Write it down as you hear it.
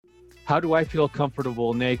How do I feel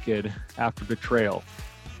comfortable naked after betrayal?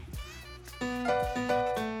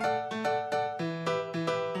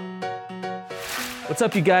 What's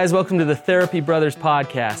up, you guys? Welcome to the Therapy Brothers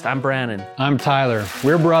podcast. I'm Brandon. I'm Tyler.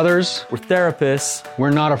 We're brothers. We're therapists,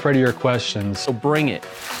 We're not afraid of your questions. so bring it.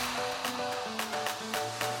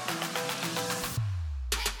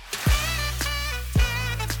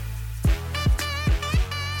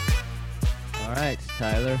 All right,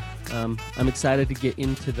 Tyler. I'm excited to get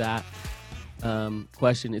into that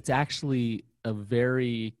question. It's actually a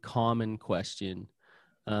very common question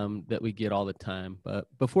that we get all the time. But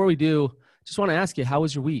before we do, just want to ask you, how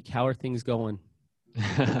was your week? How are things going?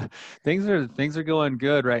 Things are going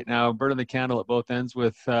good right now. Burning the candle at both ends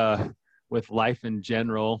with life in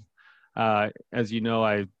general. As you know,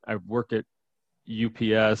 I work at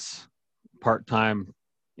UPS part-time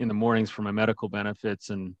in the mornings for my medical benefits,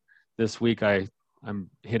 and this week I'm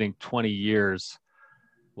hitting 20 years.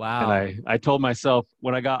 Wow. And I told myself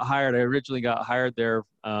when I got hired, I originally got hired there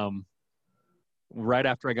right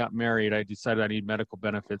after I got married. I decided I need medical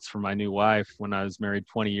benefits for my new wife when I was married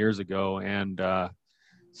 20 years ago. And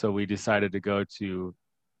so we decided to go to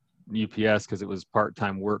UPS because it was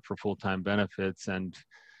part-time work for full-time benefits. And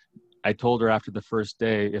I told her after the first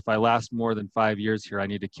day, if I last more than 5 years here, I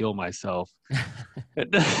need to kill myself.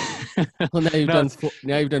 Well, now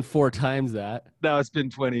you've done 4 times that. Now it's been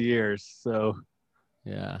 20 years. So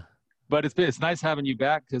yeah. But it's nice having you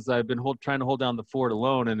back because I've been trying to hold down the fort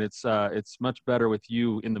alone, and it's much better with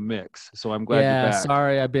you in the mix. So I'm glad you're back.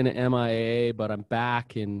 Sorry I've been at MIA, but I'm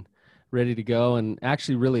back and ready to go, and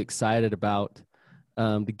actually really excited about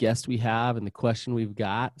the guest we have and the question we've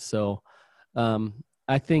got. So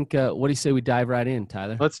I think, what do you say we dive right in,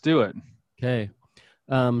 Tyler? Let's do it. Okay.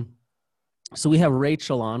 So we have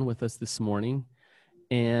Rachel on with us this morning,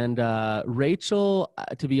 and Rachel,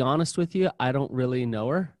 to be honest with you, I don't really know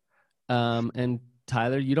her. And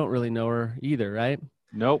Tyler, you don't really know her either, right?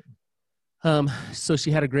 Nope. So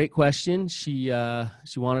she had a great question. She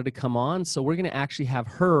wanted to come on. So we're going to actually have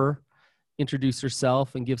her introduce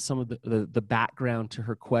herself and give some of the background to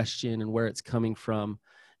her question and where it's coming from.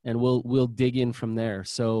 And we'll dig in from there.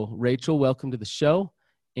 So Rachel, welcome to the show.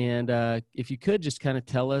 And if you could just kind of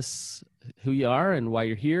tell us who you are and why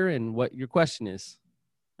you're here and what your question is.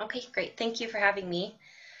 Okay, great. Thank you for having me.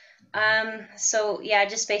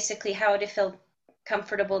 Just basically how to feel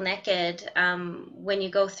comfortable naked when you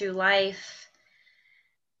go through life,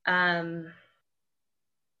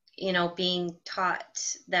 being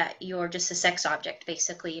taught that you're just a sex object,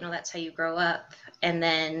 basically, that's how you grow up. And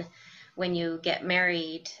then when you get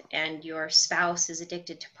married and your spouse is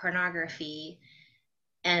addicted to pornography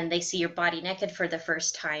and they see your body naked for the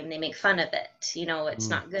first time, they make fun of it. It's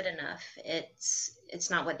not good enough. It's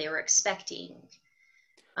not what they were expecting.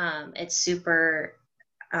 It's super,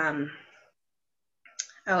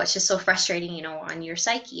 it's just so frustrating, on your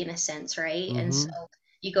psyche in a sense, right? Mm-hmm. And so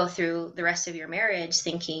you go through the rest of your marriage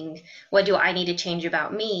thinking, what do I need to change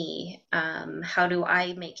about me? How do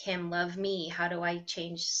I make him love me? How do I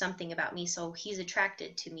change something about me so he's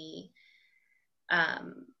attracted to me?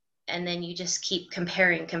 And then you just keep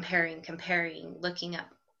comparing, looking up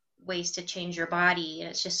ways to change your body. And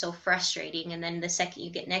it's just so frustrating. And then the second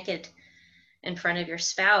you get naked in front of your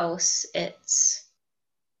spouse, it's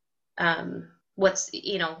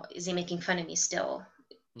is he making fun of me still?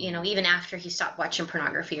 Even after he stopped watching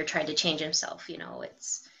pornography or tried to change himself,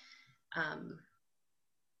 it's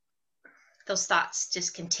those thoughts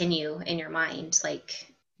just continue in your mind,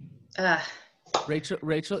 like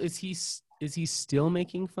Rachel, is he still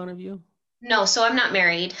making fun of you? No, so I'm not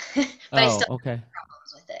married, but I still okay. have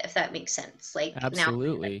problems with it, if that makes sense. Like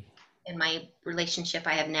absolutely. Now, in my relationship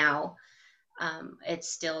I have now, it's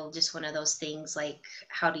still just one of those things, like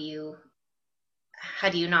how do you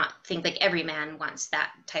not think like every man wants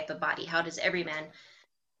that type of body? How does every man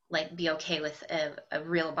like be okay with a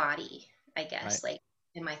real body? I guess, right. Like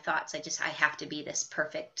in my thoughts, I have to be this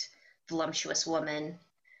perfect voluptuous woman.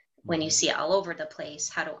 When you see it all over the place,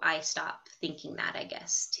 how do I stop thinking that, I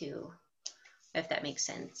guess, too, if that makes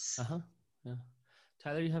sense? Yeah.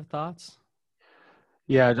 Tyler, you have thoughts?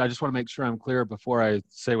 Yeah, I just want to make sure I'm clear before I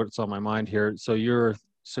say what's on my mind here. So your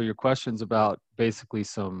question's about basically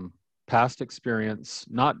some past experience,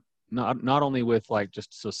 not only with like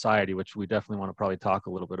just society, which we definitely want to probably talk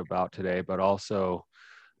a little bit about today, but also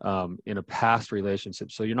in a past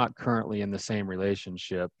relationship. So you're not currently in the same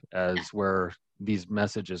relationship as where these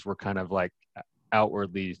messages were kind of like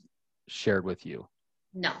outwardly shared with you.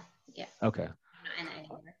 No. Yeah. Okay. Not in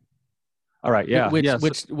anywhere. All right. Yeah.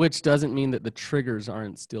 Which doesn't mean that the triggers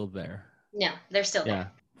aren't still there. No, they're still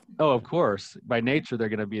there. Oh, of course. By nature, they're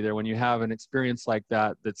going to be there when you have an experience like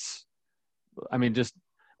that. That's I mean, just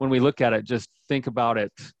when we look at it, just think about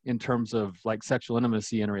it in terms of like sexual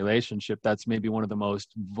intimacy in a relationship. That's maybe one of the most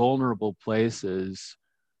vulnerable places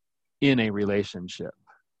in a relationship.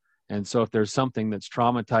 And so if there's something that's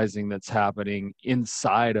traumatizing that's happening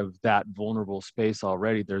inside of that vulnerable space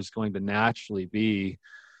already, there's going to naturally be,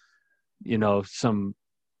 you know, some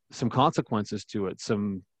consequences to it,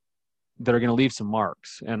 some that are going to leave some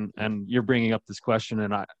marks. And you're bringing up this question,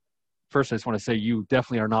 and first I just want to say you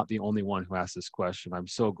definitely are not the only one who asked this question. I'm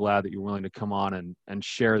so glad that you're willing to come on and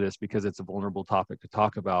share this, because it's a vulnerable topic to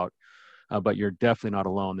talk about. But you're definitely not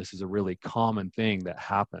alone. This is a really common thing that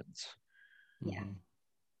happens. Yeah.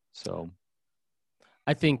 So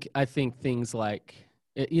I think things like,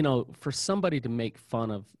 you know, for somebody to make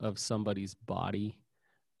fun of somebody's body,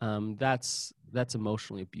 that's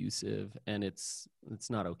emotionally abusive, and it's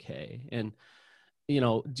not okay. And, you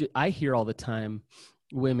know, I hear all the time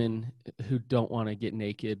women who don't want to get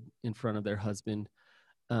naked in front of their husband,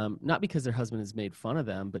 not because their husband has made fun of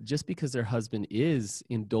them, but just because their husband is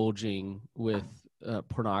indulging with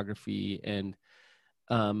pornography, and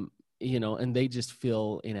you know, and they just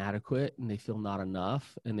feel inadequate, and they feel not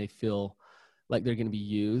enough, and they feel like they're going to be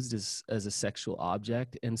used as a sexual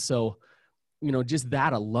object. And so, you know, just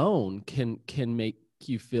that alone can make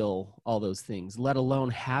you feel all those things, let alone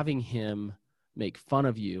having him make fun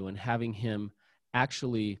of you and having him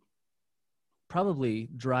actually probably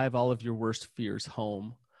drive all of your worst fears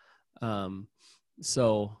home.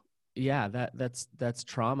 So yeah, that's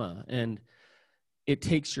trauma, and it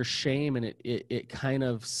takes your shame, and it kind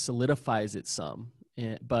of solidifies it some.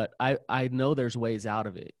 But I know there's ways out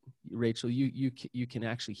of it. Rachel, you can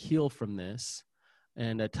actually heal from this,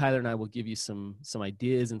 and Tyler and I will give you some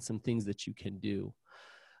ideas and some things that you can do.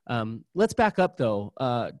 Let's back up though.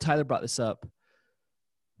 Tyler brought this up.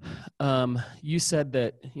 You said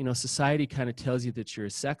that, you know, society kind of tells you that you're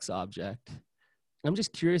a sex object. I'm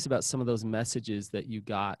just curious about some of those messages that you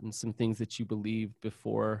got and some things that you believed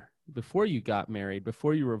before you got married,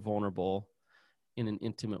 before you were vulnerable in an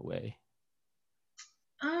intimate way.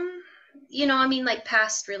 You know, I mean, like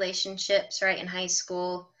past relationships, right? In high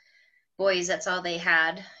school, boys, that's all they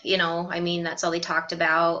had, you know, I mean, that's all they talked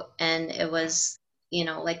about. And it was, you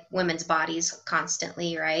know, like women's bodies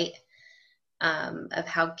constantly, right? Of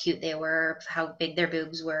how cute they were, of how big their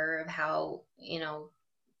boobs were, of how, you know,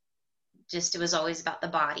 just it was always about the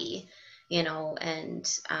body, you know. And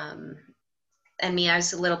me, I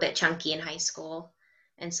was a little bit chunky in high school.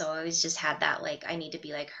 And so I always just had that, like, I need to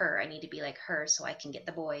be like her. I need to be like her so I can get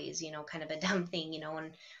the boys, you know, kind of a dumb thing, you know.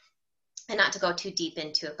 And not to go too deep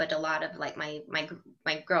into it, but a lot of like my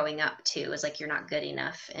growing up too was like, you're not good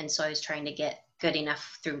enough. And so I was trying to get good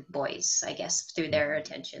enough through boys, I guess, through their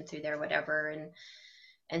attention, through their whatever.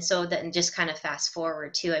 And so then just kind of fast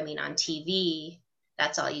forward too, I mean, on TV,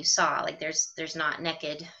 that's all you saw. Like there's not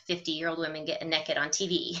naked 50-year-old women getting naked on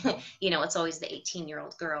TV. You know, it's always the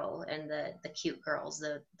 18-year-old girl and the cute girls,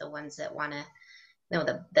 the ones that want to, you know,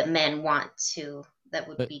 the men want to, that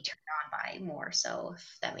would be turned on by more. So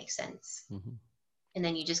if that makes sense. Mm-hmm. And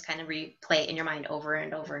then you just kind of replay it in your mind over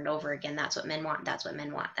and over and over again. That's what men want. That's what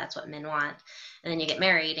men want. That's what men want. And then you get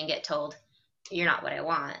married and get told, you're not what I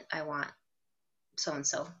want. I want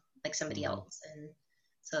so-and-so, like somebody Mm-hmm. else. And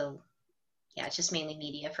so, yeah, it's just mainly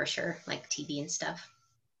media for sure, like TV and stuff.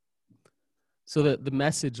 So the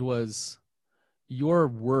message was your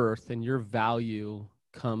worth and your value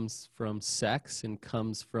comes from sex and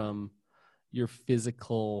comes from your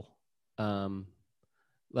physical,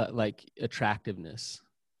 like attractiveness.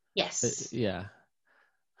 Yes. Yeah.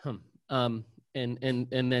 And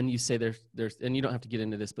then you say there's, and you don't have to get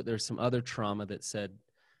into this, but there's some other trauma that said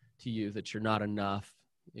to you that you're not enough,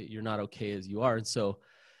 you're not okay as you are. And so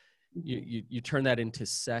you turn that into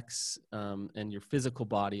sex, and your physical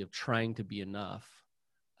body of trying to be enough.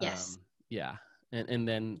 Yes. Yeah. And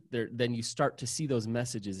then you start to see those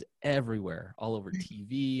messages everywhere, all over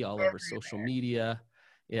TV, all over social media.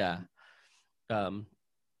 Yeah.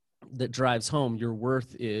 That drives home your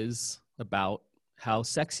worth is about how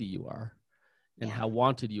sexy you are and how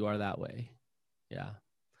wanted you are that way. Yeah.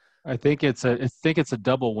 I think it's a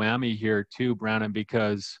double whammy here too, Brandon,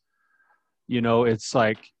 because, you know, it's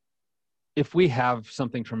like, if we have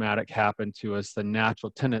something traumatic happen to us, the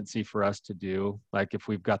natural tendency for us to do, like if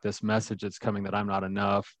we've got this message that's coming that I'm not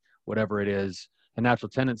enough, whatever it is, a natural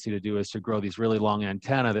tendency to do is to grow these really long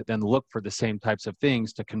antennae that then look for the same types of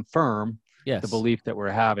things to confirm the belief that we're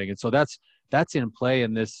having. And so that's in play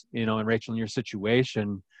in this, you know, in Rachel, in your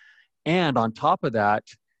situation. And on top of that,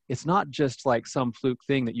 it's not just like some fluke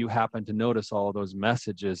thing that you happen to notice all of those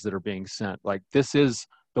messages that are being sent. Like, this is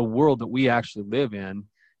the world that we actually live in.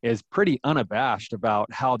 is pretty unabashed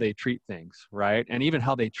about how they treat things, right? And even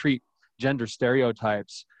how they treat gender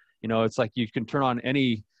stereotypes. You know, it's like you can turn on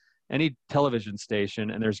any television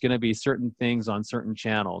station and there's going to be certain things on certain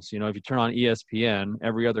channels. You know, if you turn on ESPN,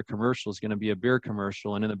 every other commercial is going to be a beer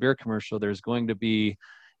commercial, and in the beer commercial there's going to be,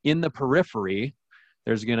 in the periphery,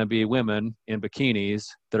 there's going to be women in bikinis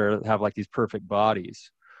that have like these perfect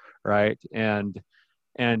bodies, right? And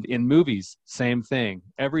in movies, same thing.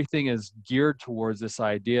 Everything is geared towards this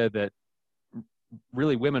idea that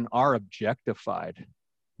really women are objectified.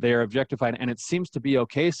 They are objectified, and it seems to be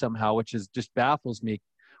okay somehow, which is just baffles me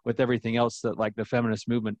with everything else that like the feminist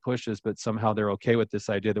movement pushes, but somehow they're okay with this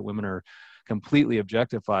idea that women are completely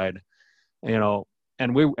objectified, you know.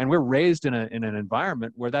 And we're raised in an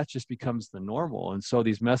environment where that just becomes the normal, and so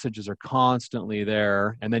these messages are constantly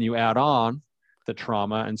there, and then you add on the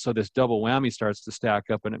trauma, and so this double whammy starts to stack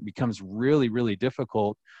up, and it becomes really, really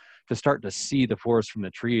difficult to start to see the forest from the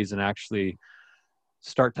trees and actually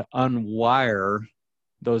start to unwire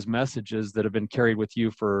those messages that have been carried with you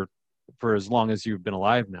for as long as you've been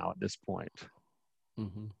alive now at this point.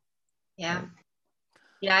 Mm-hmm. Yeah.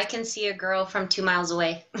 Yeah, I can see a girl from 2 miles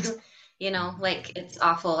away. You know, like, it's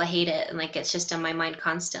awful. I hate it. And like, it's just on my mind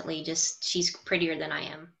constantly. Just, she's prettier than I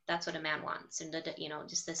am. That's what a man wants. And, you know,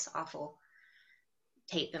 just this awful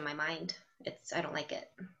tape in my mind. I don't like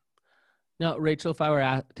it. Now, Rachel, if I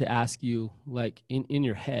were to ask you, like in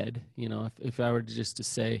your head, you know, if I were just to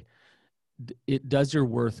say, does your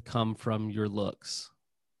worth come from your looks?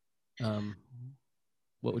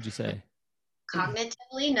 What would you say?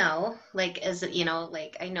 Cognitively, no. Like, as you know,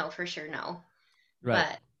 like, I know for sure no. Right.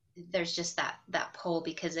 But there's just that pull,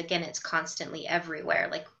 because again, it's constantly everywhere.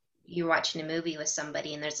 Like, you're watching a movie with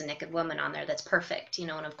somebody and there's a naked woman on there that's perfect, you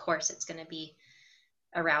know, and of course it's going to be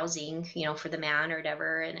arousing, you know, for the man or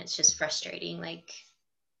whatever, and it's just frustrating. Like,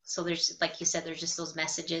 so there's, like you said, there's just those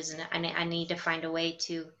messages, and I need to find a way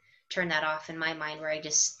to turn that off in my mind, where I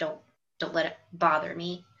just don't let it bother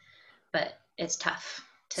me. But it's tough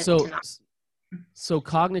to not. So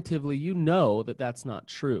cognitively, you know that that's not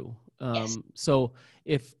true. Yes. So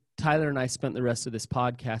if Tyler and I spent the rest of this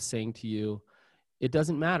podcast saying to you, it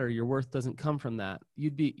doesn't matter, your worth doesn't come from that,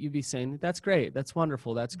 you'd be saying, that's great, that's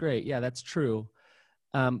wonderful, that's great, yeah, that's true.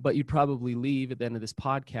 But you'd probably leave at the end of this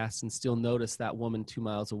podcast and still notice that woman 2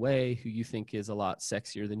 miles away who you think is a lot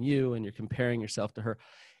sexier than you, and you're comparing yourself to her.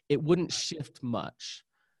 It wouldn't shift much.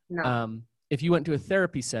 No. If you went to a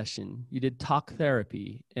therapy session, you did talk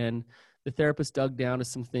therapy, and the therapist dug down to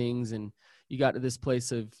some things, and you got to this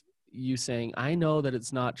place of you saying, I know that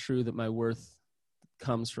it's not true that my worth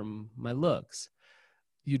comes from my looks.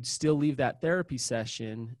 You'd still leave that therapy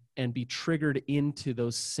session and be triggered into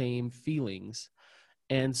those same feelings.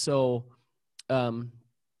 And so I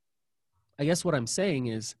guess what I'm saying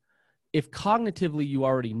is, if cognitively you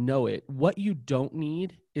already know it, what you don't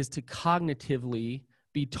need is to cognitively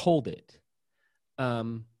be told it.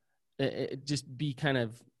 Just be kind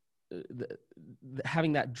of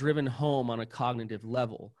having that driven home on a cognitive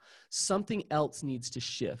level. Something else needs to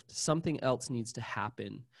shift. Something else needs to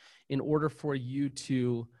happen in order for you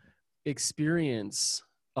to experience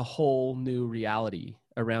a whole new reality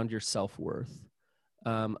around your self-worth,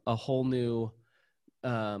 a whole new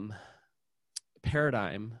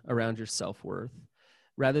paradigm around your self-worth,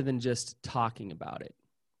 rather than just talking about it.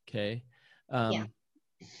 Okay. Yeah.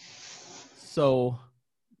 So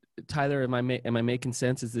Tyler, am I making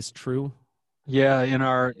sense? Is this true? Yeah,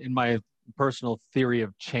 in my personal theory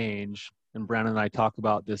of change, and Brandon and I talk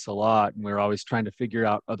about this a lot, and we're always trying to figure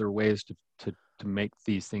out other ways to make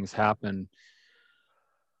these things happen.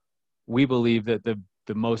 We believe that the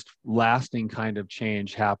most lasting kind of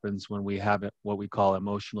change happens when we have what we call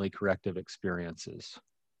emotionally corrective experiences,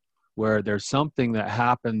 where there's something that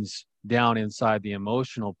happens down inside the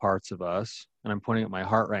emotional parts of us. And I'm pointing at my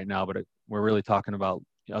heart right now, but we're really talking about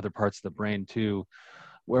other parts of the brain too,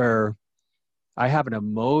 where I have an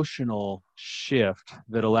emotional shift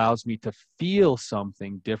that allows me to feel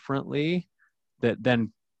something differently, that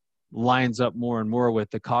then lines up more and more with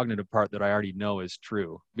the cognitive part that I already know is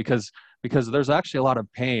true. Because there's actually a lot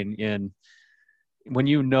of pain in when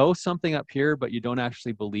you know something up here, but you don't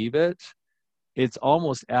actually believe it. It's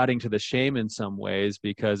almost adding to the shame in some ways,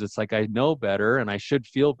 because it's like, I know better and I should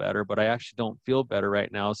feel better, but I actually don't feel better right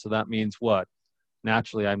now. So that means what?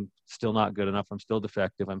 Naturally, I'm still not good enough. I'm still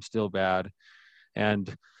defective. I'm still bad.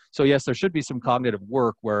 And so, yes, there should be some cognitive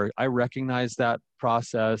work where I recognize that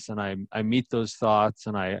process and I meet those thoughts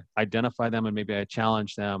and I identify them and maybe I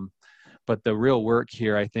challenge them. But the real work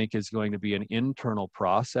here, I think, is going to be an internal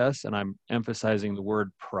process. And I'm emphasizing the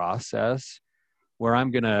word process, where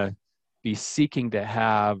I'm going to be seeking to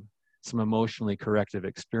have some emotionally corrective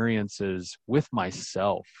experiences with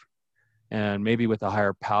myself, and maybe with a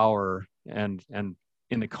higher power, and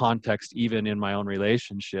in the context, even in my own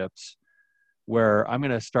relationships, where I'm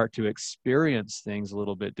going to start to experience things a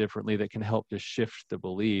little bit differently that can help to shift the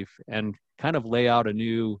belief and kind of lay out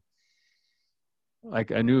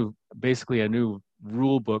basically a new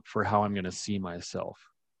rule book for how I'm going to see myself.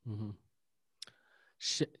 Mm-hmm.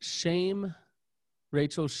 Shame,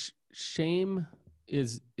 Rachel, shame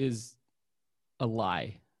is a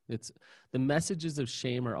lie. It's the messages of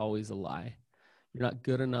shame are always a lie. You're not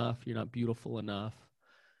good enough. You're not beautiful enough.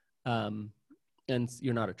 And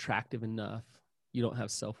you're not attractive enough. You don't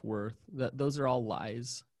have self-worth. Those are all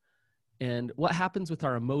lies. And what happens with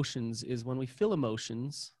our emotions is when we feel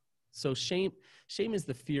emotions, so shame is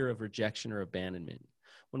the fear of rejection or abandonment.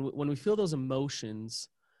 When we feel those emotions,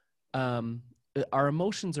 our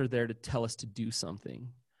emotions are there to tell us to do something,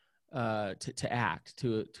 to act,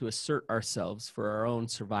 to assert ourselves for our own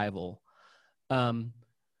survival. When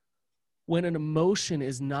an emotion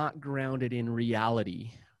is not grounded in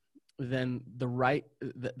reality, then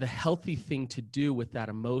the healthy thing to do with that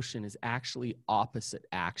emotion is actually opposite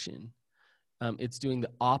action. It's doing the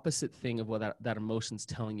opposite thing of what that emotion's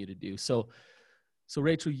telling you to do. So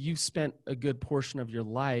Rachel, you've spent a good portion of your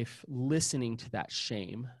life listening to that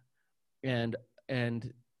shame, and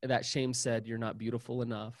that shame said you're not beautiful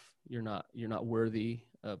enough, you're not worthy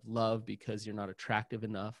of love because you're not attractive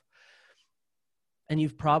enough. And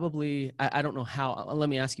you've probably, I don't know how, let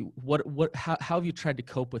me ask you, how have you tried to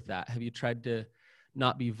cope with that? Have you tried to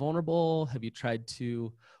not be vulnerable? Have you tried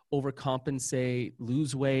to overcompensate,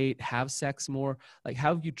 lose weight, have sex more? Like,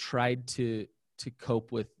 how have you tried to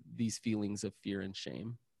cope with these feelings of fear and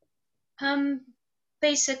shame?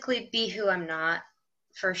 Basically be who I'm not,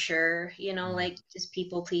 for sure. Like just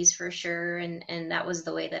people please, for sure. And that was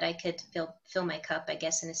the way that I could fill my cup, I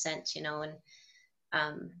guess, in a sense,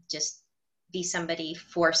 and just be somebody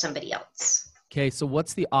for somebody else. Okay, so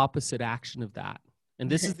what's the opposite action of that? And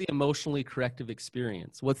this is the emotionally corrective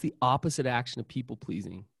experience. What's the opposite action of people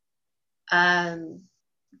pleasing?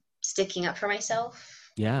 Sticking up for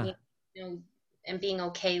myself. Yeah. And being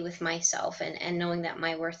okay with myself, and knowing that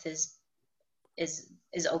my worth is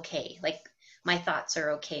okay. Like my thoughts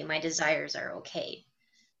are okay. My desires are okay.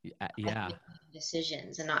 Yeah. I can make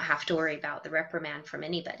decisions and not have to worry about the reprimand from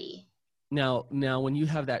anybody. Now, when you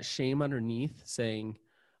have that shame underneath saying,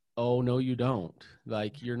 "Oh no, you don't,"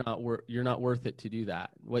 like you're not worth it to do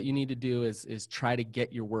that. What you need to do is try to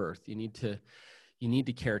get your worth. You need to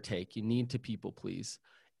caretake. You need to people please.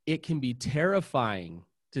 It can be terrifying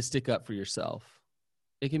to stick up for yourself.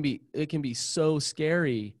 It can be so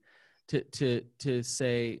scary to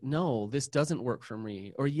say, no, this doesn't work for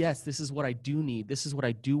me, or yes, this is what I do need. This is what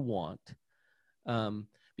I do want.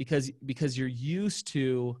 Because you're used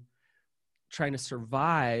to trying to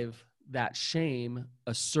survive that shame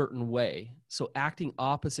a certain way. So acting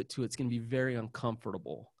opposite to it's going to be very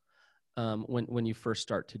uncomfortable when you first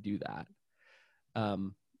start to do that.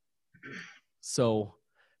 So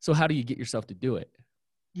how do you get yourself to do it?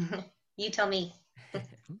 You tell me.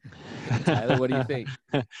 Tyler, what do you think?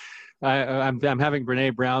 I'm having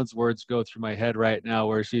Brene Brown's words go through my head right now,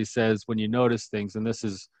 where she says, when you notice things, and this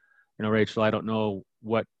is, Rachel, I don't know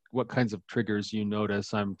what kinds of triggers you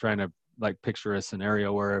notice. I'm trying to picture a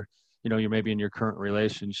scenario where, you're maybe in your current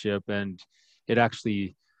relationship and it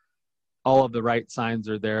actually, all of the right signs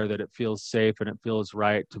are there that it feels safe and it feels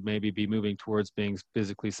right to maybe be moving towards being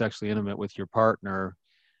physically, sexually intimate with your partner.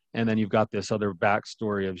 And then you've got this other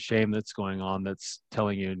backstory of shame that's going on that's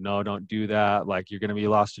telling you, no, don't do that. Like, you're going to be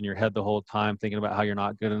lost in your head the whole time thinking about how you're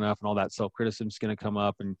not good enough, and all that self-criticism is going to come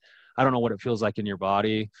up. And I don't know what it feels like in your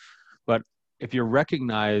body, but if you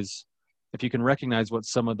can recognize what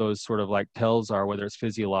some of those sort of tells are, whether it's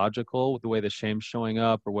physiological, the way the shame's showing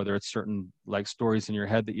up, or whether it's certain stories in your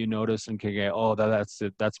head that you notice and can go, oh, that's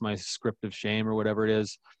it, that's my script of shame, or whatever it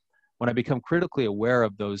is. When I become critically aware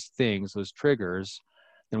of those things, those triggers,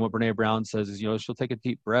 then what Brene Brown says is, she'll take a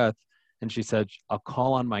deep breath and she said, I'll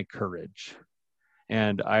call on my courage.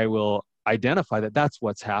 And I will identify that that's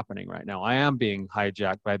what's happening right now. I am being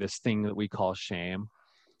hijacked by this thing that we call shame.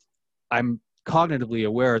 I'm cognitively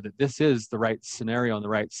aware that this is the right scenario and the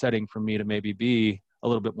right setting for me to maybe be a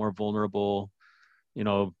little bit more vulnerable,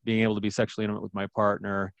 being able to be sexually intimate with my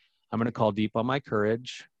partner. I'm going to call deep on my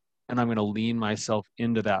courage, and I'm going to lean myself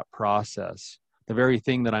into that process, the very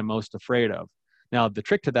thing that I'm most afraid of. Now, the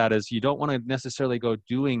trick to that is you don't want to necessarily go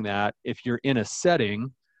doing that if you're in a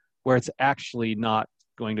setting where it's actually not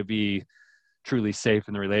going to be truly safe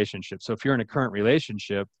in the relationship. So if you're in a current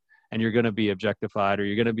relationship and you're going to be objectified, or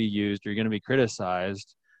you're going to be used, or you're going to be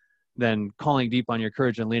criticized, then calling deep on your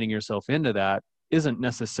courage and leaning yourself into that isn't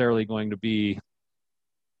necessarily going to be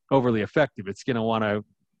overly effective. It's going to want to,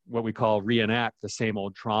 what we call, reenact the same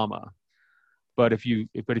old trauma. But if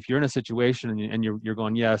you're in a situation and you're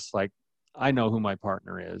going, yes, like, I know who my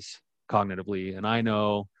partner is cognitively, and I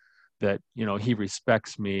know that, you know, he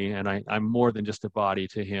respects me, and I'm more than just a body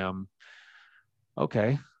to him.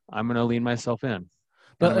 Okay, I'm going to lean myself in.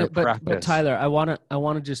 But Tyler, I want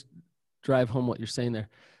to just drive home what you're saying there.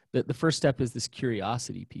 The first step is this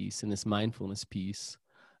curiosity piece and this mindfulness piece.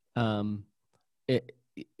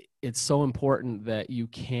 It's so important that you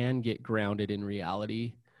can get grounded in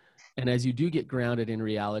reality. And as you do get grounded in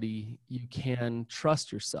reality, you can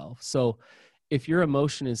trust yourself. So if your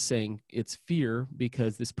emotion is saying it's fear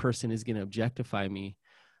because this person is going to objectify me,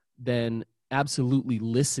 then absolutely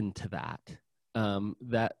listen to that.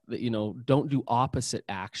 That, you know, don't do opposite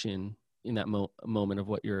action in that moment of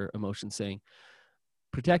what your emotion's saying.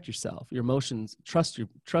 Protect yourself, your emotions, trust your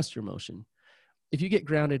emotion. If you get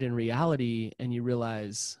grounded in reality and you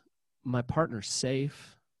realize my partner's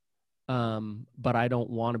safe, but I don't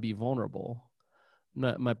want to be vulnerable.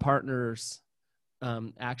 My partner's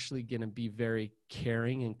actually going to be very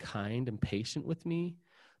caring and kind and patient with me,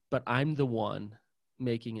 but I'm the one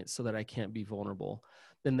making it so that I can't be vulnerable.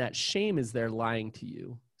 Then that shame is there lying to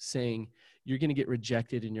you, saying you're going to get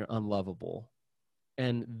rejected and you're unlovable.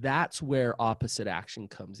 And that's where opposite action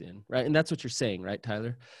comes in, right? And that's what you're saying, right,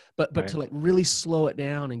 Tyler? But Right. To like really slow it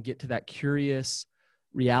down and get to that curious,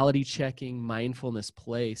 reality checking, mindfulness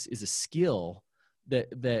place is a skill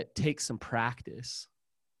that takes some practice.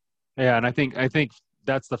 Yeah, and I think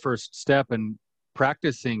that's the first step in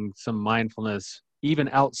practicing some mindfulness, even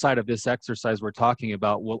outside of this exercise we're talking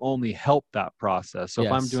about, will only help that process. So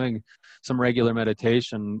if I'm doing some regular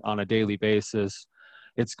meditation on a daily basis,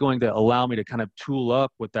 it's going to allow me to kind of tool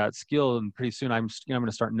up with that skill, and pretty soon I'm going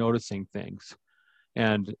to start noticing things.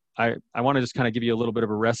 And I want to just kind of give you a little bit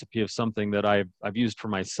of a recipe of something that I've used for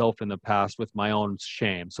myself in the past with my own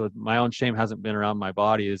shame. So my own shame hasn't been around my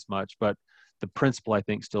body as much, but the principle I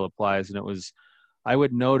think still applies. And it was, I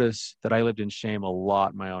would notice that I lived in shame a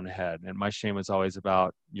lot in my own head. And my shame was always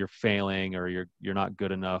about you're failing or you're not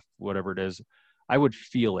good enough, whatever it is. I would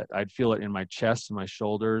feel it. I'd feel it in my chest and my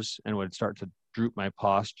shoulders, and would start to droop my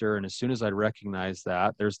posture. And as soon as I'd recognize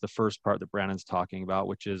that, there's the first part that Brandon's talking about,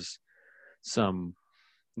 which is some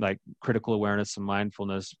like critical awareness and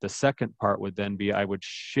mindfulness. The second part would then be, I would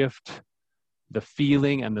shift the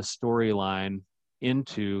feeling and the storyline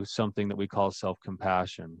into something that we call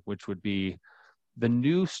self-compassion, which would be the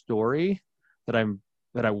new story that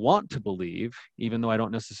I want to believe, even though I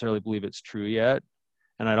don't necessarily believe it's true yet.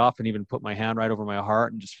 And I'd often even put my hand right over my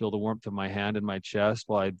heart and just feel the warmth of my hand in my chest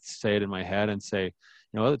while I'd say it in my head and say,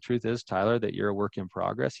 you know, the truth is, Tyler, that you're a work in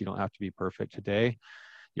progress. You don't have to be perfect today.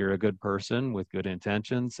 You're a good person with good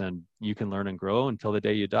intentions, and you can learn and grow until the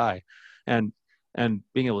day you die. And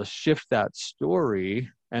being able to shift that story,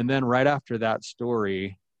 and then right after that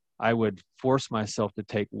story, I would force myself to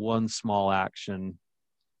take one small action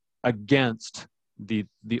against the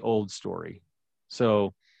old story.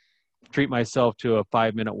 So treat myself to a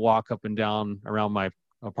 5-minute walk up and down around my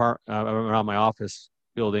around my office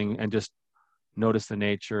building, and just notice the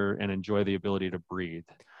nature and enjoy the ability to breathe.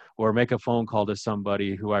 Or make a phone call to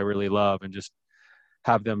somebody who I really love and just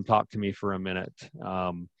have them talk to me for a minute.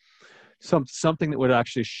 Something that would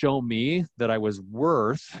actually show me that I was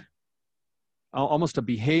worth, almost a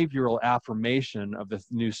behavioral affirmation of the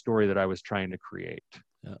new story that I was trying to create.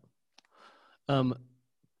 Yeah.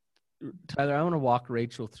 Tyler, I want to walk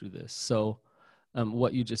Rachel through this. So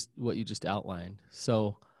what you just outlined.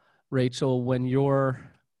 So Rachel, when you're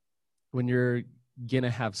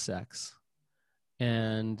gonna have sex,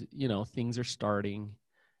 and you know things are starting,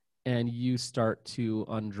 and you start to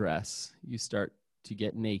undress, you start to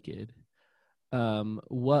get naked,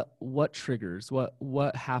 what triggers,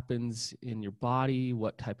 what happens in your body?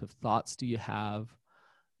 What type of thoughts do you have?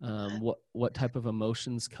 What type of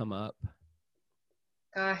emotions come up?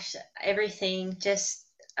 Gosh, everything. Just,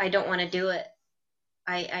 I don't want to do it.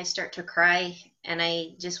 I start to cry, and I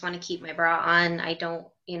just want to keep my bra on. I don't,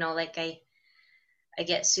 like I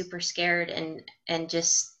get super scared, and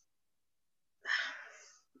just,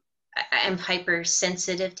 I'm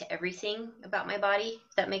hypersensitive to everything about my body,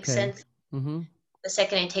 if that makes sense. Mm-hmm. The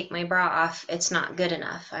second I take my bra off, it's not good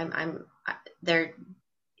enough. They're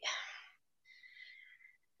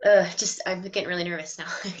I'm getting really nervous now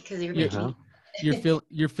because you're making me.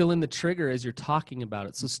 You're feeling the trigger as you're talking about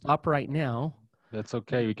it. So stop right now. That's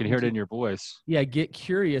okay. You can hear it in your voice. Yeah, get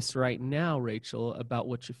curious right now, Rachel, about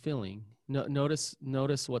what you're feeling. Notice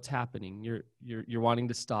what's happening. You're wanting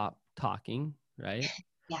to stop talking, right?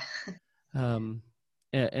 Yeah. And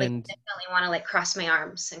definitely want to like cross my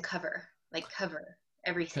arms and cover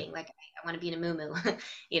everything. Like I want to be in a moo. I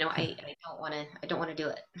don't want to do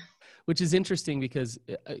it. Which is interesting because,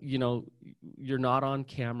 you're not on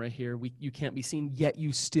camera here. You can't be seen, yet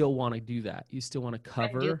you still want to do that. You still want to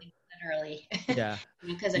I'm doing cover. it literally. Yeah.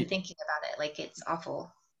 Because I'm thinking about it. Like it's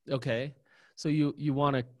awful. Okay. So you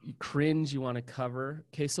want to cringe, you want to cover.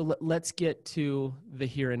 Okay. So let's get to the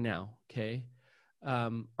here and now. Okay.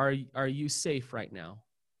 Are you safe right now?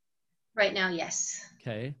 Right now, yes.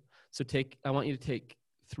 Okay. So I want you to take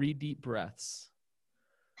 3 deep breaths.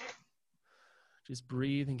 Just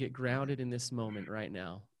breathe and get grounded in this moment right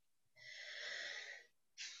now.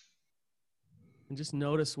 And just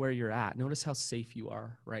notice where you're at. Notice how safe you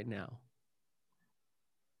are right now.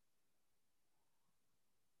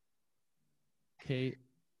 Okay.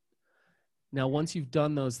 Now, once you've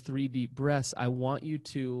done those 3 deep breaths, I want you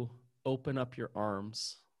to open up your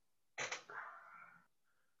arms.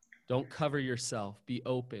 Don't cover yourself. Be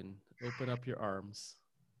open. Open up your arms.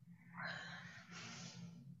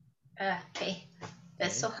 Okay.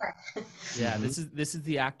 That's so hard. Yeah, this is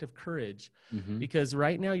the act of courage. Because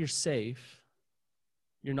right now you're safe.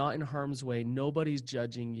 You're not in harm's way. Nobody's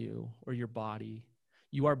judging you or your body.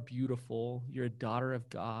 You are beautiful. You're a daughter of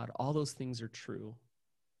God. All those things are true.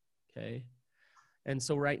 Okay? And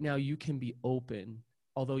so right now you can be open,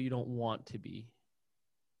 although you don't want to be.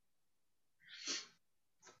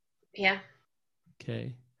 Yeah.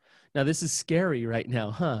 Okay. Now this is scary right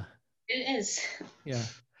now, huh? It is. Yeah.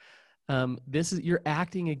 You're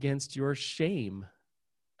acting against your shame.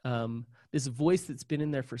 This voice that's been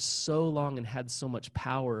in there for so long and had so much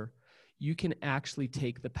power, you can actually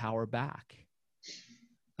take the power back.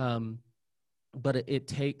 But it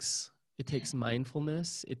takes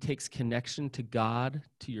mindfulness. It takes connection to God,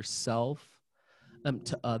 to yourself,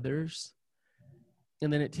 to others.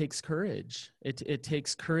 And then it takes courage. It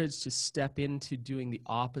takes courage to step into doing the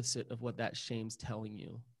opposite of what that shame's telling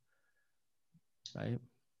you. Right?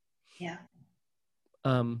 Yeah.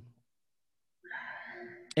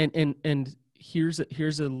 And here's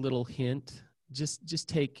a little hint. Just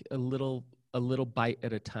take a little bite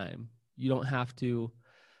at a time. You don't have to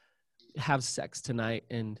have sex tonight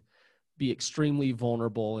and be extremely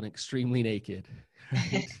vulnerable and extremely naked,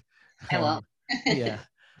 right? I will. Yeah.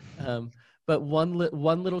 But one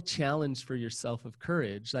little challenge for yourself of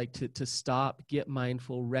courage, like to stop, get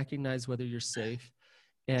mindful, recognize whether you're safe,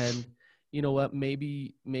 and you know what?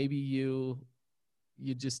 Maybe you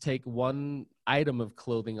just take one item of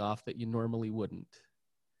clothing off that you normally wouldn't,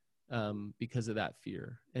 because of that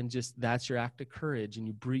fear, and just that's your act of courage, and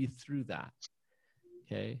you breathe through that.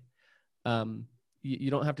 Okay.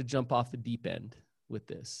 You don't have to jump off the deep end with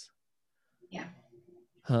this. Yeah.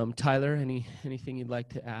 Tyler, anything you'd like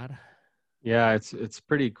to add? Yeah, it's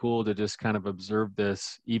pretty cool to just kind of observe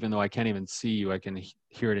this, even though I can't even see you. I can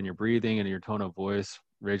hear it in your breathing and your tone of voice,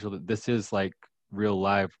 Rachel, that this is like real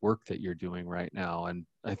live work that you're doing right now. And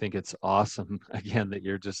I think it's awesome, again, that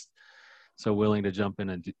you're just so willing to jump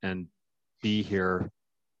in and be here.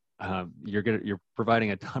 You're providing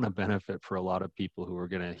a ton of benefit for a lot of people who are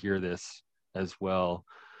going to hear this as well.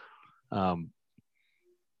 To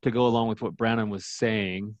go along with what Brandon was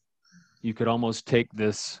saying, you could almost take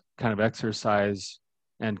this kind of exercise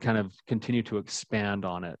and kind of continue to expand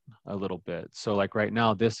on it a little bit. So like right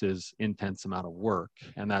now, this is intense amount of work,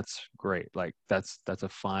 and that's great. Like that's a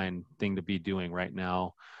fine thing to be doing right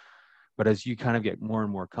now. But as you kind of get more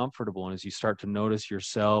and more comfortable, and as you start to notice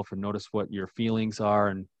yourself and notice what your feelings are,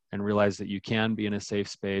 and realize that you can be in a safe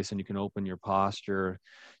space and you can open your posture,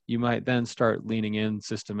 you might then start leaning in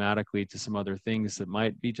systematically to some other things that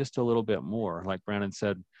might be just a little bit more, like Brandon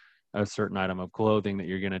said, a certain item of clothing that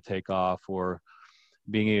you're going to take off, or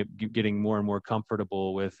getting more and more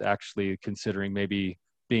comfortable with actually considering maybe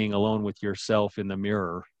being alone with yourself in the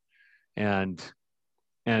mirror, and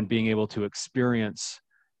being able to experience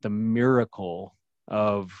the miracle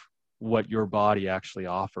of what your body actually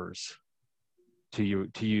offers to you,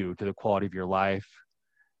 to the quality of your life,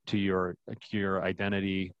 to your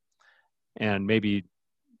identity. And maybe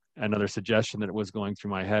another suggestion that was going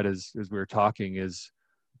through my head as we were talking is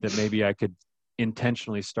that maybe I could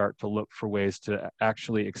intentionally start to look for ways to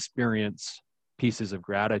actually experience pieces of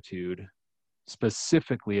gratitude,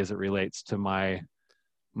 specifically as it relates to my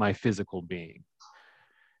physical being.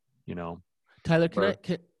 Tyler, I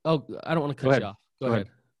don't want to cut you off. Go ahead.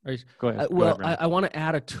 Go ahead. Well, I want to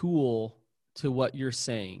add a tool to what you're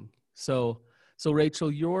saying. So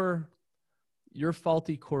Rachel, your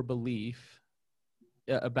faulty core belief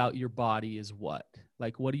about your body is what?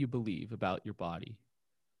 Like, what do you believe about your body?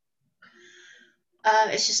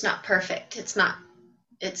 It's just not perfect. It's not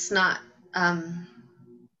it's not, um,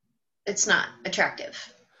 it's not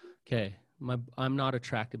attractive. Okay. I'm not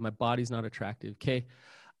attractive. My body's not attractive. Okay.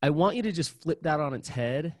 I want you to just flip that on its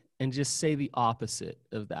head and just say the opposite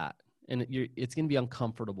of that. And it's going to be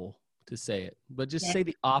uncomfortable to say it, but just Okay. say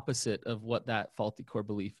the opposite of what that faulty core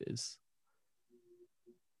belief is.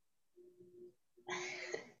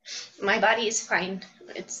 My body is fine.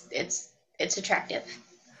 It's attractive.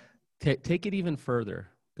 Take it even further.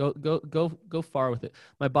 Go far with it.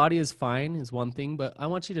 My body is fine is one thing, but I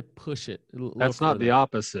want you to push it a little That's not the further.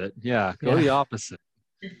 opposite. Yeah, go Yeah. the opposite.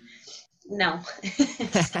 No.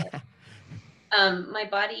 My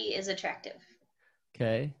body is attractive.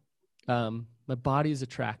 Okay. My body is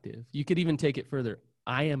attractive. You could even take it further.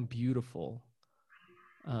 I am beautiful.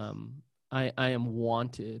 I am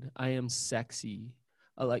wanted. I am sexy.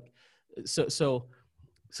 Like, so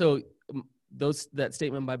that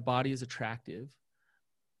statement, my body is attractive.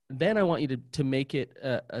 Then I want you to make it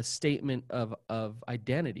a statement of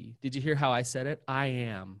identity. Did you hear how I said it? I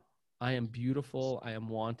am beautiful. I am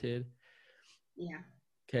wanted. Yeah.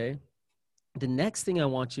 Okay. The next thing I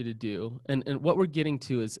want you to do, and what we're getting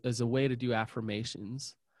to is a way to do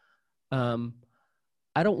affirmations.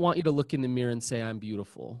 I don't want you to look in the mirror and say, I'm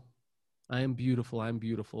beautiful. I am beautiful. I'm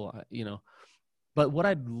beautiful. But what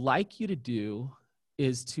I'd like you to do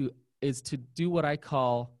is to do what I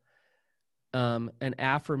call an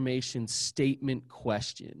affirmation statement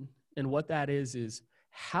question. And what that is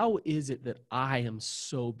how is it that I am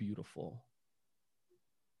so beautiful?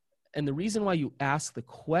 And the reason why you ask the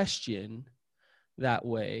question that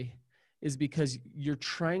way is because you're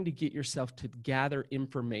trying to get yourself to gather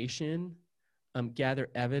information, gather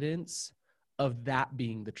evidence of that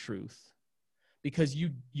being the truth. Because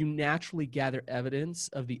you naturally gather evidence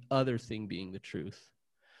of the other thing being the truth.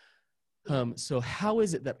 So how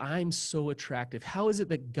is it that I'm so attractive? How is it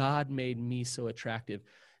that God made me so attractive?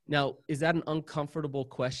 Now, is that an uncomfortable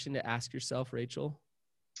question to ask yourself, Rachel?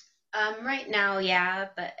 Right now, yeah,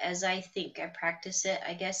 but as I think I practice it,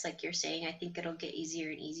 I guess like you're saying, I think it'll get easier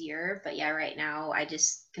and easier. But yeah, right now I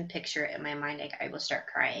just can picture it in my mind. Like I will start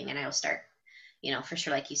crying and I will start, for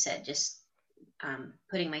sure, like you said, just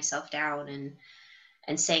putting myself down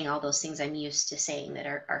and saying all those things I'm used to saying that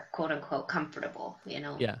are quote unquote comfortable,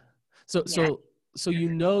 Yeah. So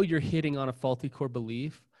Yeah. you're hitting on a faulty core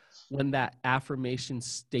belief when that affirmation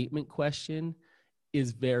statement question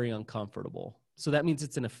is very uncomfortable. So that means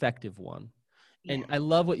it's an effective one. And Yeah. I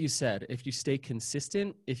love what you said. If you stay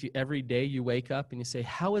consistent, if you every day you wake up and you say,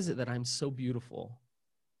 how is it that I'm so beautiful?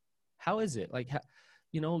 How is it? Like,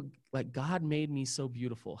 like God made me so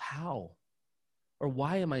beautiful. How? Or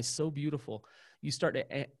why am I so beautiful? You start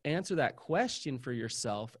to answer that question for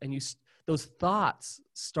yourself, and those thoughts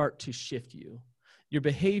start to shift you. Your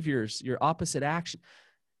behaviors, your opposite action.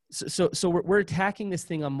 So we're attacking this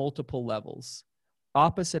thing on multiple levels.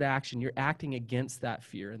 Opposite action, you're acting against that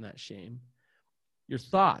fear and that shame. Your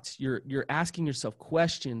thoughts, you're asking yourself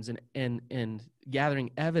questions and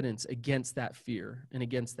gathering evidence against that fear and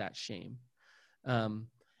against that shame.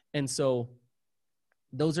 And so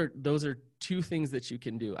those are two things that you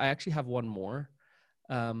can do. I actually have one more.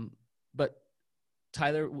 But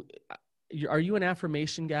Tyler, are you an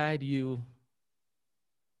affirmation guy? Do you?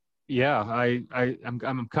 Yeah,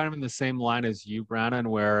 I'm kind of in the same line as you, Brandon,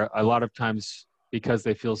 where a lot of times because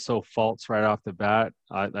they feel so false right off the bat,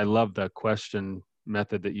 I love the question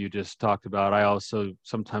method that you just talked about. I also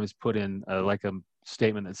sometimes put in like a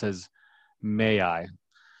statement that says, may I?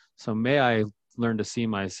 So may I learn to see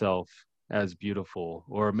myself as beautiful,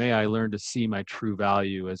 or may I learn to see my true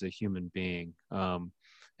value as a human being?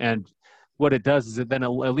 And what it does is it then at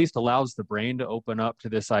least allows the brain to open up to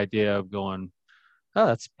this idea of going, oh,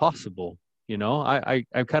 that's possible. I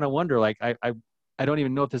kind of wonder, like, I don't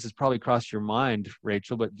even know if this has probably crossed your mind,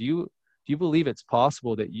 Rachel, but do you believe it's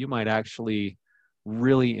possible that you might actually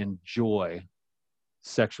really enjoy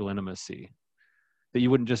sexual intimacy? That you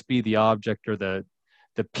wouldn't just be the object or the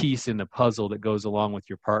piece in the puzzle that goes along with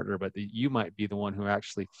your partner, but that you might be the one who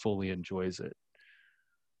actually fully enjoys it?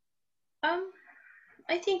 Um,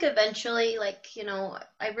 I think eventually, like,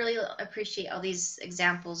 I really appreciate all these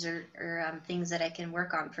examples or things that I can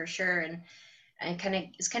work on for sure. And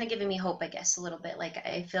it's kind of giving me hope, I guess, a little bit. Like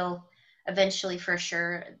I feel eventually for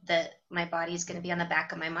sure that my body is going to be on the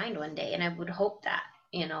back of my mind one day. And I would hope that,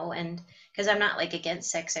 and because I'm not like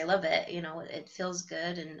against sex, I love it, it feels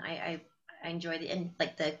good. And I enjoy and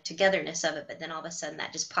like the togetherness of it, but then all of a sudden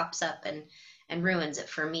that just pops up and ruins it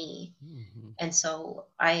for me. Mm-hmm. And so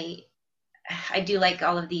I do like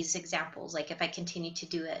all of these examples. Like if I continue to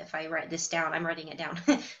do it, if I write this down, I'm writing it down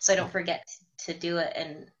so I don't forget to do it.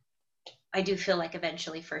 And I do feel like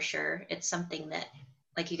eventually for sure it's something that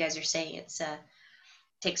like you guys are saying, it's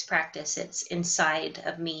takes practice. It's inside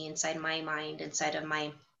of me, inside my mind, inside of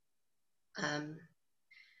my um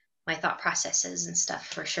my thought processes and stuff,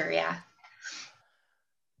 for sure. Yeah.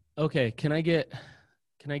 Okay, can I get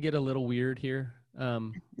a little weird here?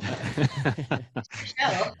 Show.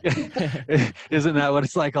 Isn't that what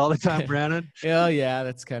it's like all the time, Brandon? Yeah,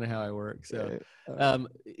 that's kind of how I work. So Uh,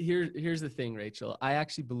 here's the thing, Rachel. I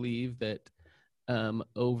actually believe that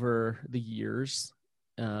over the years,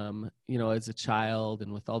 as a child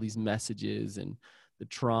and with all these messages and the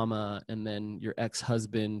trauma, and then your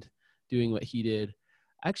ex-husband doing what he did,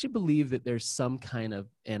 I actually believe that there's some kind of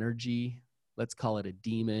energy, let's call it a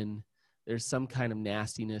demon. There's some kind of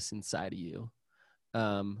nastiness inside of you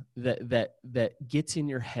that gets in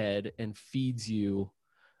your head and feeds you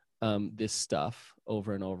this stuff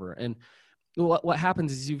over and over. And what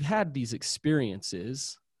happens is you've had these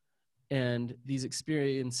experiences, and these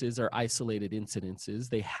experiences are isolated incidences.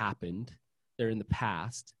 They happened, they're in the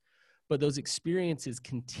past, but those experiences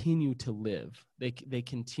continue to live. They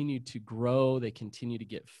continue to grow, they continue to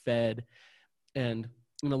get fed. And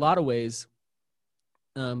in a lot of ways,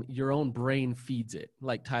 your own brain feeds it.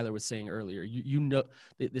 Like Tyler was saying earlier, you know,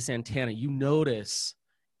 this antenna, you notice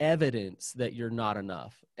evidence that you're not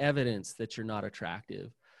enough, evidence that you're not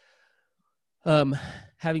attractive.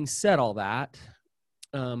 Having said all that,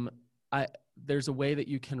 there's a way that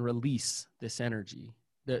you can release this energy.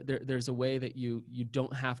 There's a way that you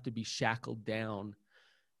don't have to be shackled down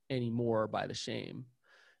anymore by the shame.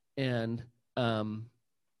 And some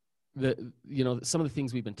of the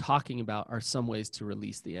things we've been talking about are some ways to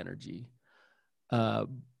release the energy.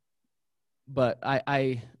 But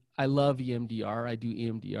I love EMDR. I do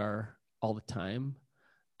EMDR all the time.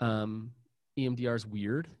 EMDR is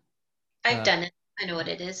weird. I've done it. I know what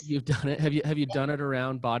it is. You've done it. Have you done it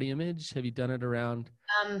around body image? Have you done it around?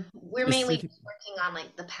 We're mainly working on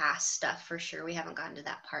like the past stuff, for sure. We haven't gotten to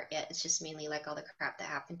that part yet. It's just mainly like all the crap that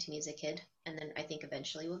happened to me as a kid, and then I think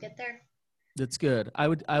eventually we'll get there. That's good. I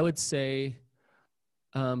would say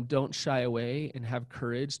don't shy away and have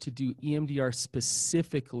courage to do EMDR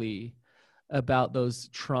specifically about those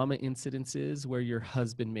trauma incidences where your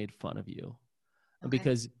husband made fun of you.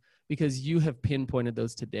 Okay. Because you have pinpointed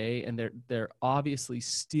those today, and they're obviously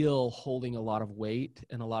still holding a lot of weight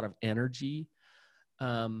and a lot of energy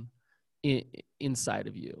inside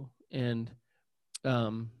of you. And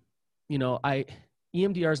EMDR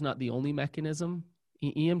is not the only mechanism.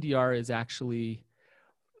 EMDR is actually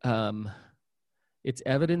it's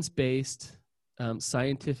evidence-based,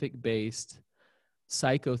 scientific-based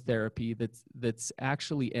psychotherapy that's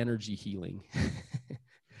actually energy healing.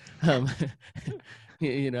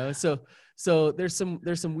 So there's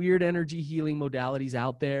some weird energy healing modalities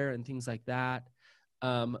out there and things like that.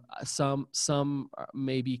 Some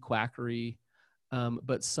may be quackery,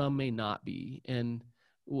 but some may not be. And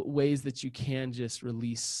ways that you can just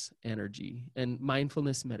release energy and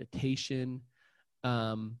mindfulness meditation,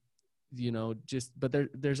 but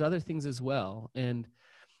there's other things as well. And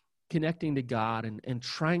connecting to God and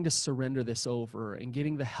trying to surrender this over and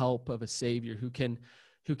getting the help of a savior who can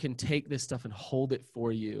take this stuff and hold it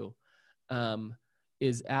for you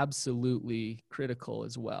is absolutely critical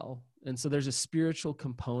as well. And so there's a spiritual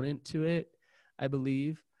component to it, I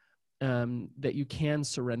believe, that you can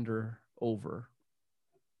surrender over.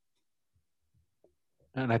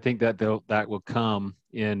 And I think that that will come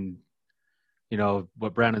in,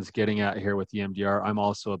 what Brandon's getting at here with the EMDR. I'm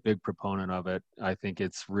also a big proponent of it. I think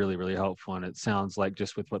it's really, really helpful. And it sounds like,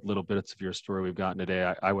 just with what little bits of your story we've gotten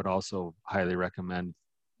today, I would also highly recommend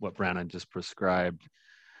what Brandon just prescribed.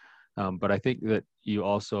 But I think that you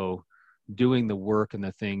also doing the work and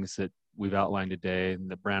the things that we've outlined today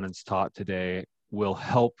and that Brandon's taught today will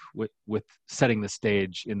help with setting the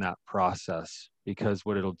stage in that process, because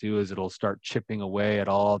what it'll do is it'll start chipping away at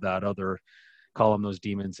all that other, call them those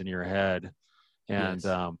demons in your head. And,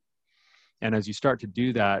 yes. And as you start to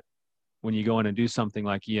do that, when you go in and do something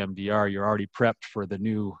like EMDR, you're already prepped for the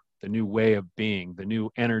new way of being, the new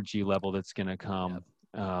energy level that's going to come.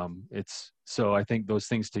 Yep. So I think those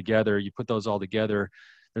things together, you put those all together,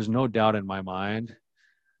 there's no doubt in my mind.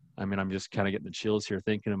 I mean, I'm just kind of getting the chills here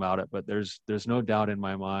thinking about it, but there's no doubt in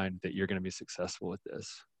my mind that you're going to be successful with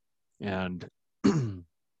this. And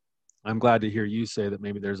I'm glad to hear you say that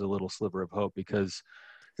maybe there's a little sliver of hope, because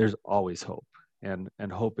there's always hope. And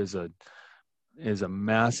hope is a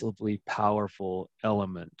massively powerful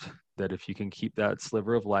element that if you can keep that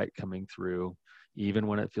sliver of light coming through, even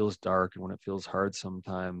when it feels dark and when it feels hard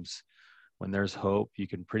sometimes, when there's hope, you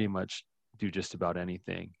can pretty much do just about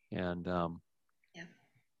anything. And yeah.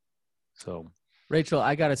 So Rachel,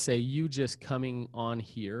 I got to say, you just coming on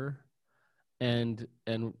here and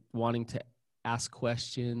wanting to ask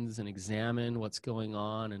questions and examine what's going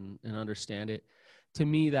on and understand it. To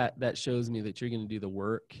me, that shows me that you're going to do the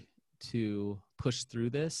work to push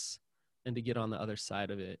through this and to get on the other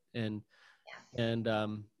side of it. And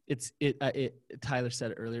Tyler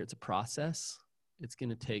said it earlier, it's a process. It's going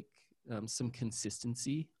to take some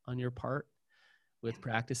consistency on your part with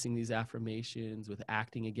practicing these affirmations, with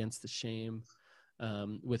acting against the shame,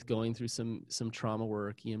 with going through some trauma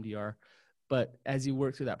work, EMDR. But as you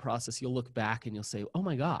work through that process, you'll look back and you'll say, oh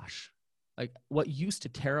my gosh, like what used to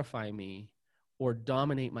terrify me or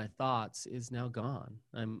dominate my thoughts is now gone.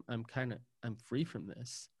 I'm free from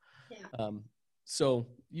this. Yeah. So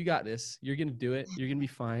you got this. You're going to do it. You're going to be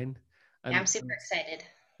fine. I'm super excited.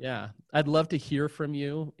 Yeah. I'd love to hear from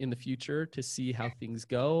you in the future to see how things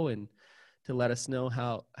go and to let us know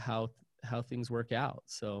how things work out.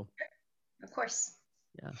 So of course.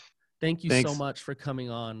 Yeah. Thank you Thanks so much for coming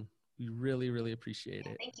on. We really, really appreciate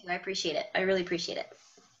it. Thank you. I appreciate it. I really appreciate it.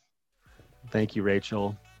 Thank you,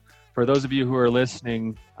 Rachel. For those of you who are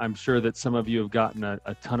listening, I'm sure that some of you have gotten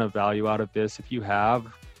a ton of value out of this. If you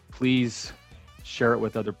have, please share it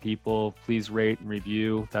with other people. Please rate and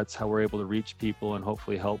review. That's how we're able to reach people and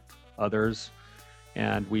hopefully help others.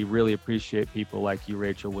 And we really appreciate people like you,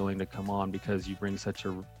 Rachel, willing to come on because you bring such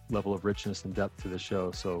a level of richness and depth to the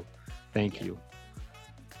show. So thank you.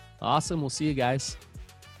 Awesome. We'll see you guys.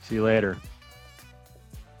 See you later.